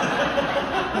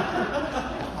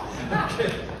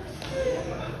 Okay.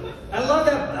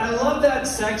 I love that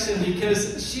section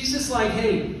because she's just like,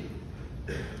 hey,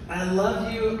 I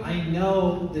love you. I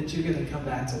know that you're going to come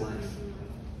back to life.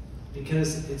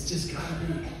 Because it's just got to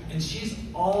be. And she's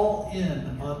all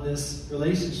in on this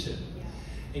relationship.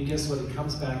 And guess what? It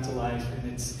comes back to life,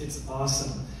 and it's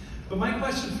awesome. But my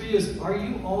question for you is, are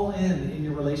you all in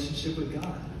your relationship with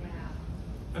God?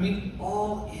 I mean,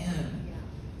 all in.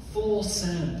 Full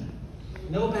send.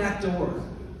 No back door.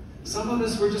 Some of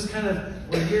us, we're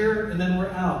here and then we're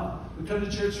out. We come to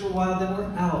church for a while, then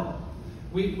we're out.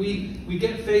 We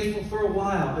get faithful for a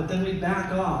while, but then we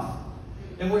back off.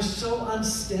 And we're so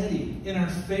unsteady in our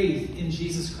faith in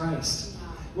Jesus Christ.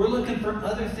 We're looking for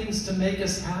other things to make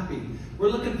us happy. We're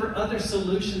looking for other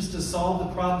solutions to solve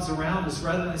the problems around us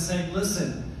rather than saying,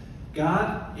 listen,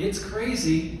 God, it's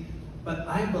crazy, but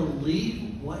I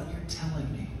believe what you're telling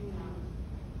me.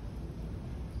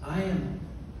 I am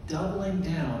doubling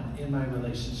down in my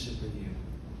relationship with you.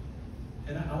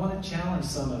 And I want to challenge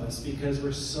some of us because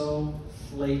we're so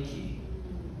flaky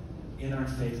in our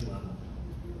faith level.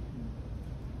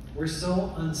 We're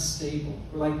so unstable.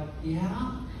 We're like,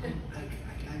 yeah, I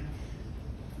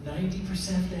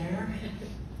 90% there.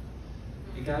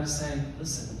 And God is saying,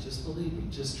 listen, just believe me,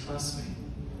 just trust me.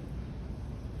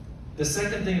 The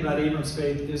second thing about Abram's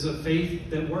faith is a faith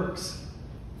that works.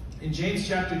 In James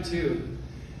chapter 2,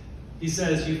 He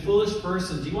says, "You foolish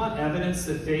person, do you want evidence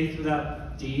that faith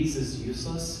without deeds is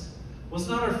useless? Was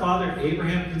not our father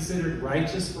Abraham considered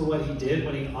righteous for what he did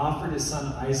when he offered his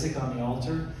son Isaac on the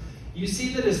altar? You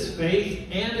see that his faith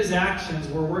and his actions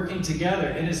were working together,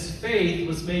 and his faith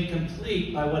was made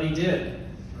complete by what he did.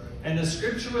 And the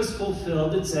scripture was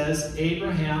fulfilled. It says,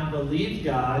 Abraham believed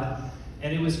God,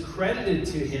 and it was credited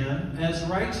to him as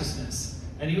righteousness,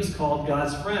 and he was called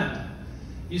God's friend."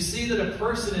 You see that a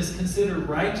person is considered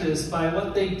righteous by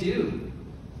what they do,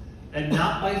 and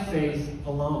not by faith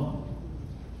alone.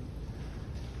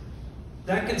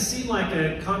 That can seem like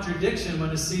a contradiction when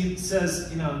it says,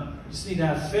 you just need to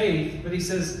have faith. But he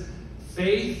says,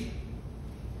 faith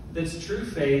that's true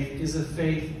faith is a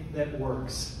faith that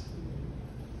works.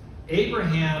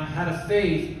 Abraham had a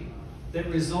faith that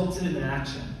resulted in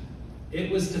action.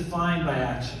 It was defined by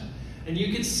action. And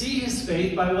you could see his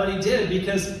faith by what he did,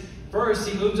 because first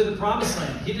he moved to the promised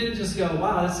land. He didn't just go,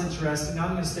 wow, that's interesting,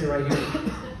 I'm going to stay right here.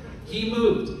 He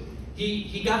moved.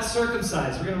 He got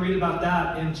circumcised. We're going to read about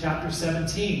that in chapter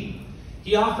 17.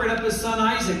 He offered up his son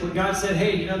Isaac when God said,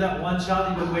 hey, you know that one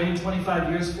child you've been waiting 25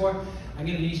 years for? I'm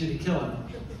going to need you to kill him.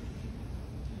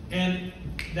 And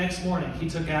next morning, he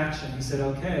took action. He said,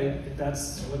 okay, if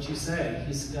that's what you say,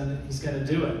 he's gonna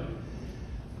do it.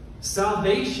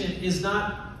 Salvation is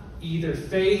not either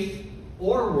faith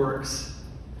or works,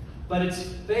 but it's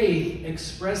faith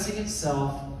expressing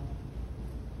itself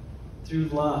through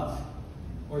love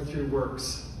or through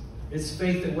works. It's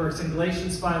faith that works. In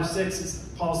Galatians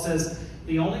 5:6, Paul says,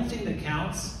 the only thing that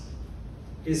counts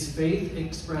is faith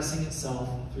expressing itself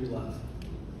through love.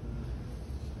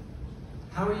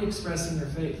 How are you expressing your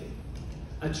faith?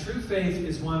 A true faith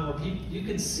is one where you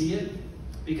can see it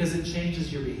because it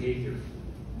changes your behavior.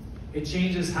 It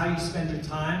changes how you spend your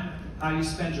time, how you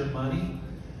spend your money,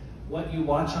 what you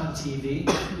watch on TV,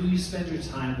 who you spend your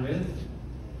time with,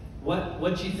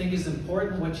 what you think is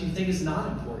important, what you think is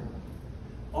not important.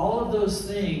 All of those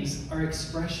things are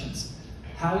expressions.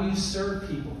 How you serve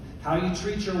people, how you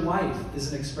treat your wife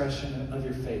is an expression of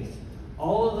your faith.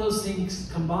 All of those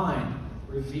things combined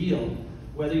reveal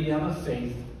whether you have a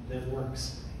faith that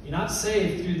works. You're not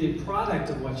saved through the product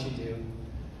of what you do,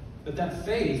 but that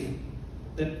faith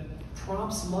that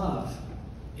prompts love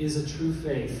is a true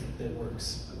faith that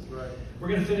works. That's right. We're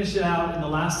going to finish it out in the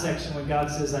last section when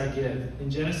God says, I give. In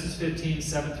Genesis 15,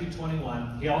 7 through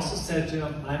 21, he also said to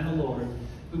him, I am the Lord,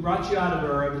 who brought you out of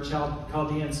Ur of the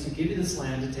Chaldeans to give you this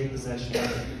land to take possession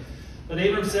of it. But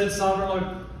Abram said, Sovereign Lord,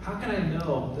 how can I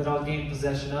know that I'll gain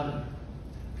possession of it?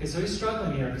 Okay, so he's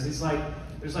struggling here because he's like,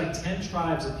 there's like 10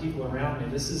 tribes of people around me.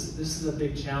 This is a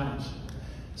big challenge.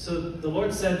 So the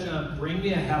Lord said to him, bring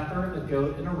me a heifer, a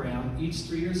goat, and a ram, each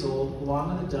 3 years old,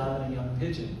 along with a dove and a young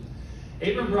pigeon.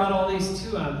 Abram brought all these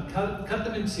to him, cut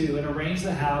them in two, and arranged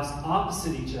the house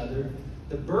opposite each other.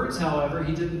 The birds, however,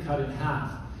 he didn't cut in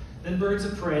half. Then birds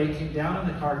of prey came down on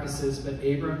the carcasses, but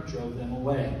Abram drove them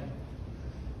away.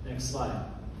 Next slide.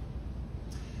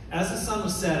 As the sun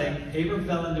was setting, Abram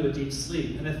fell into a deep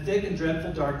sleep, and a thick and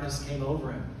dreadful darkness came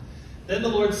over him. Then the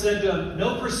Lord said to him,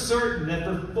 know for certain that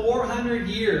for 400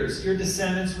 years your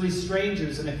descendants will be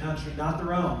strangers in a country not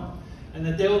their own, and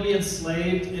that they will be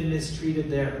enslaved and mistreated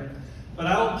there. But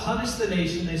I will punish the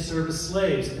nation they serve as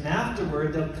slaves, and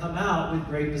afterward they'll come out with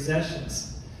great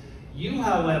possessions. You,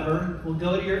 however, will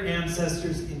go to your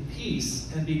ancestors in peace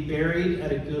and be buried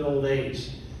at a good old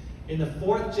age. In the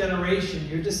 4th generation,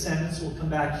 your descendants will come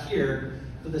back here,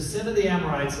 for the sin of the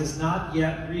Amorites has not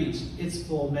yet reached its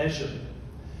full measure.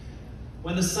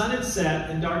 When the sun had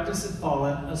set and darkness had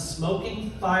fallen, a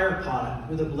smoking fire pot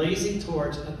with a blazing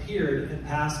torch appeared and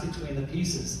passed between the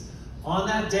pieces. On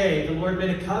that day, the Lord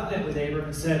made a covenant with Abram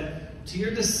and said, to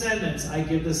your descendants I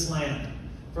give this land,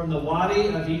 from the Wadi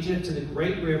of Egypt to the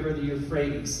great river, the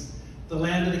Euphrates, the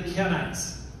land of the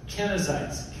Kenites,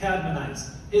 Kenizzites,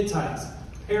 Cadmonites, Hittites,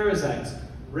 Perizzites,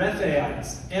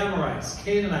 Rephaites, Amorites,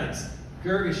 Canaanites,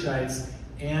 Girgashites,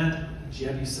 and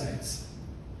Jebusites.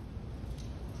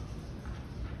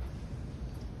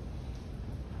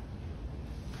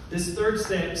 This third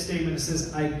statement, it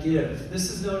says, I give. This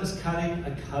is known as cutting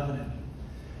a covenant.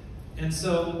 And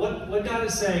so what God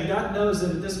is saying, God knows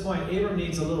that at this point, Abram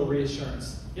needs a little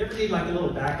reassurance. You ever need like a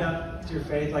little backup to your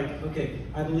faith? Like, okay,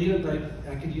 I believe it,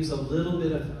 but I could use a little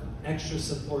bit of extra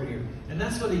support here. And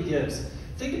that's what he gives.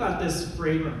 Think about this for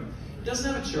Abram. He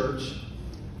doesn't have a church.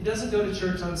 He doesn't go to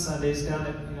church on Sundays down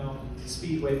at,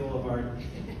 Speedway Boulevard.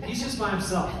 He's just by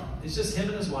himself. It's just him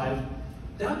and his wife.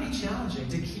 That would be challenging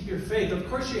to keep your faith. Of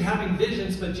course, you're having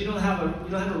visions, but you don't have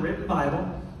a written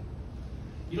Bible.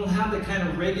 You don't have the kind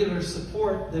of regular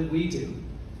support that we do.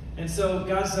 And so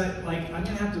God's like, I'm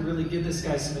going to have to really give this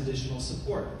guy some additional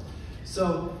support.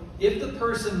 So if the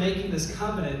person making this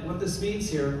covenant, what this means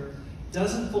here,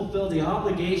 doesn't fulfill the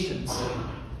obligations,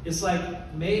 it's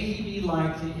like, may he be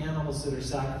like the animals that are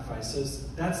sacrificed. So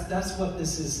that's what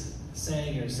this is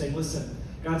saying here. Saying, listen,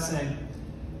 God's saying,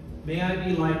 may I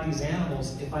be like these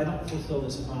animals if I don't fulfill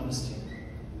this promise to you.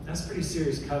 That's a pretty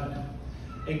serious covenant.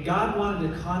 And God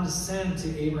wanted to condescend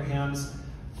to Abraham's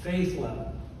faith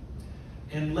level.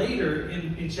 And later,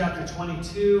 in chapter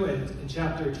 22 and in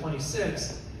chapter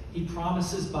 26, he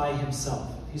promises by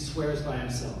himself. He swears by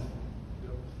himself.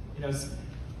 You know,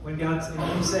 when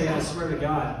you say, I swear to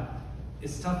God,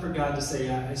 it's tough for God to say,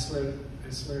 yeah, I swear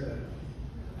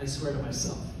to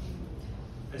myself.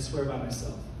 I swear by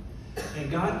myself. And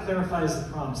God clarifies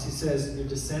the promise. He says, your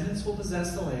descendants will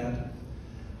possess the land,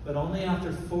 but only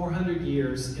after 400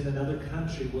 years in another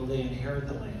country will they inherit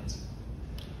the land.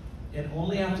 And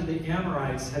only after the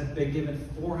Amorites have been given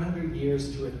 400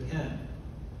 years to repent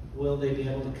will they be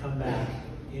able to come back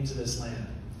into this land.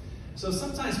 So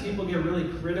sometimes people get really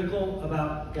critical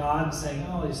about God, saying,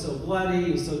 oh, he's so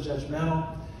bloody, he's so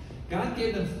judgmental. God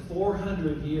gave them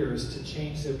 400 years to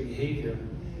change their behavior.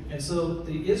 And so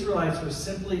the Israelites were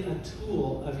simply a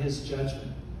tool of his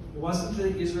judgment. It wasn't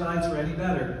that the Israelites were any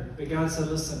better, but God said,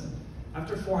 listen,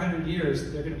 after 400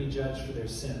 years, they're going to be judged for their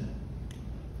sin.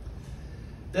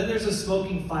 Then there's a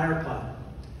smoking fire pot.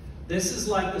 This is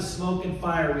like the smoke and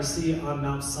fire we see on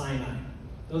Mount Sinai.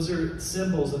 Those are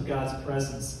symbols of God's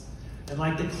presence. And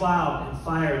like the cloud and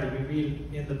fire that we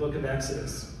read in the book of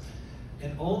Exodus.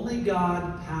 And only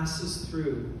God passes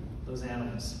through those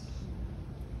animals.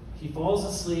 He falls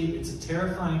asleep. It's a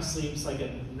terrifying sleep. It's like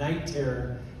a night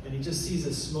terror. And he just sees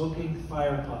a smoking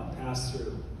fire pot pass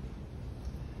through.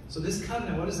 So this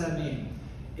covenant, what does that mean?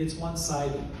 It's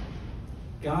one-sided.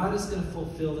 God is going to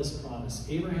fulfill this promise.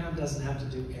 Abraham doesn't have to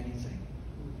do anything.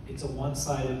 It's a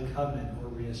one-sided covenant or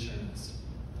reassurance.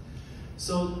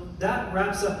 So that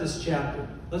wraps up this chapter.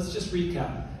 Let's just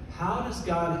recap. How does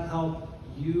God help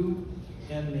you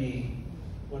and me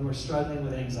when we're struggling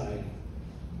with anxiety?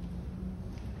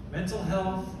 Mental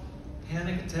health,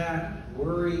 panic attack,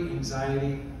 worry,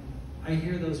 anxiety. I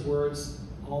hear those words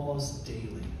almost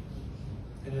daily.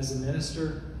 And as a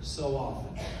minister, so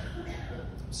often.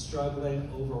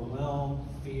 Struggling, overwhelmed,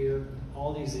 fear,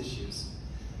 all these issues.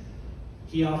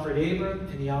 He offered Abram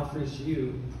and he offers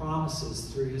you promises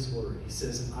through his word. He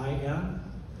says, I am,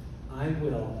 I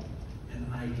will, and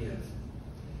I give.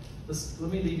 Let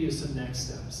me leave you with some next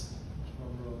steps.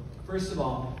 First of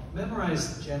all,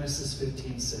 memorize Genesis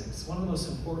 15:6, one of the most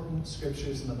important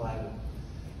scriptures in the Bible.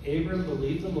 Abram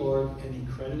believed the Lord and he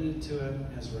credited it to him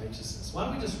as righteousness. Why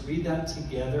don't we just read that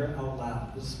together out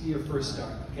loud? This will be your first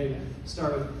start. Okay,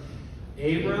 start with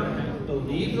Abram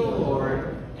believed the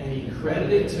Lord and he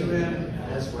credited to him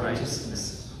as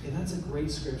righteousness. Okay, that's a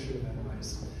great scripture to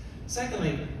memorize.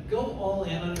 Secondly, go all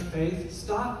in on your faith.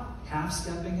 Stop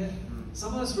half-stepping it.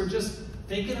 Some of us were just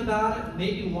thinking about it,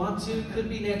 maybe want to, could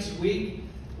be next week.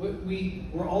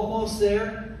 We're almost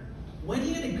there. When are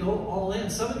you going to go all in?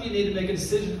 Some of you need to make a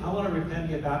decision. I want to repent and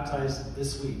get baptized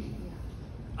this week.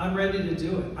 I'm ready to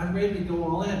do it. I'm ready to go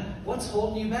all in. What's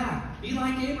holding you back? Be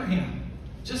like Abraham.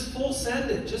 Just full send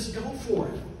it. Just go for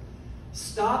it.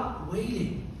 Stop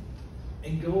waiting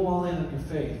and go all in on your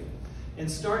faith. And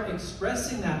start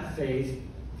expressing that faith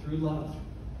through love.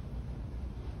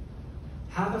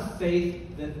 Have a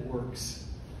faith that works.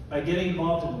 By getting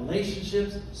involved in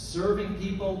relationships, serving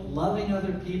people, loving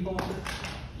other people.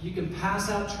 You can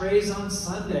pass out trays on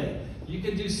Sunday. You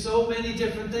can do so many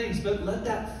different things, but let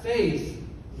that faith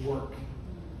work.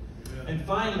 Yeah. And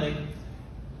finally,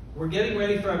 we're getting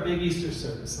ready for our big Easter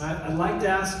service. And I'd like to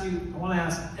ask you, I want to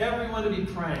ask everyone to be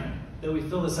praying that we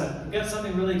fill this up. We've got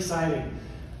something really exciting.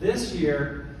 This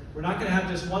year, we're not going to have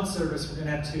just one service, we're going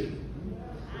to have two.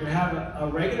 We're going to have a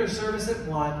regular service at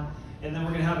 1, and then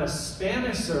we're going to have a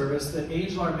Spanish service that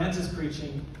Angel Armenta is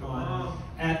preaching on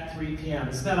at 3 p.m.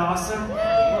 Isn't that awesome?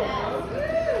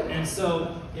 And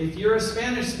so, if you're a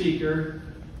Spanish speaker,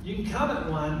 you can come at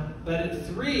 1, but at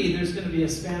 3, there's going to be a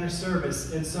Spanish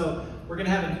service. And so, we're going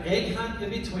to have an egg hunt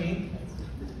in between.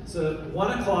 So,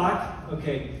 1 o'clock,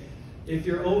 okay, if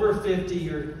you're over 50,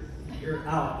 you're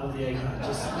out of the egg hunt,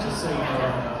 just so you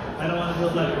know. I don't want to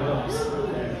build up your hopes.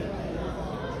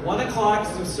 1 o'clock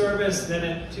is the service, then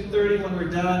at 2:30 when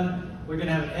we're done, we're going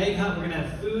to have an egg hunt, we're going to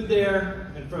have food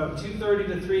there, and from 2:30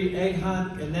 to 3, egg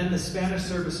hunt, and then the Spanish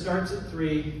service starts at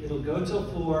 3, it'll go till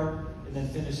 4, and then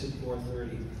finish at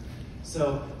 4:30.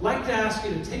 So, I'd like to ask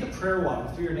you to take a prayer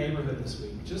walk through your neighborhood this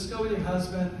week. Just go with your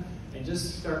husband, and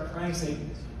just start praying, saying,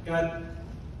 God,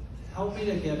 help me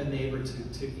to get a neighbor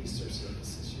to Easter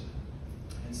service this year.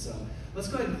 And so, let's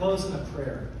go ahead and close in a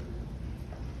prayer.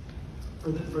 for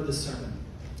the sermon.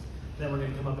 Then we're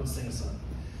going to come up and sing a song.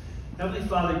 Heavenly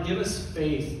Father, give us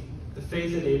faith, the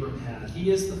faith that Abram had.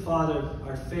 He is the father of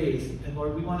our faith, and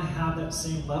Lord, we want to have that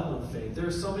same level of faith. There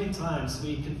are so many times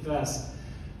we confess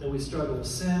that we struggle with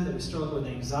sin, that we struggle with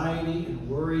anxiety and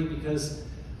worry because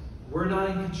we're not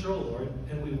in control, Lord,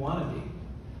 and we want to be.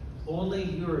 Only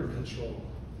you're in control.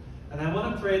 And I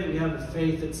want to pray that we have a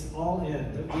faith that's all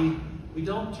in, that we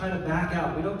don't try to back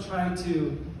out. We don't try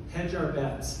to hedge our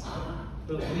bets.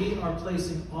 But we are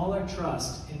placing all our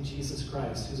trust in Jesus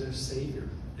Christ, who's our Savior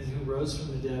and who rose from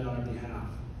the dead on our behalf.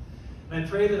 And I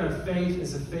pray that our faith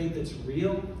is a faith that's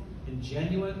real and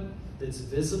genuine, that's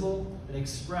visible and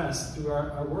expressed through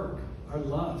our work, our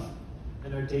love,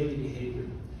 and our daily behavior.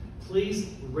 Please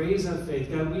raise our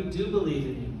faith. God, we do believe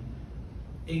in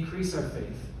you. Increase our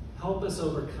faith. Help us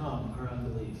overcome our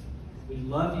unbelief. We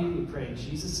love you. We pray in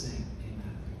Jesus' name.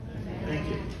 Amen. Thank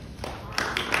you.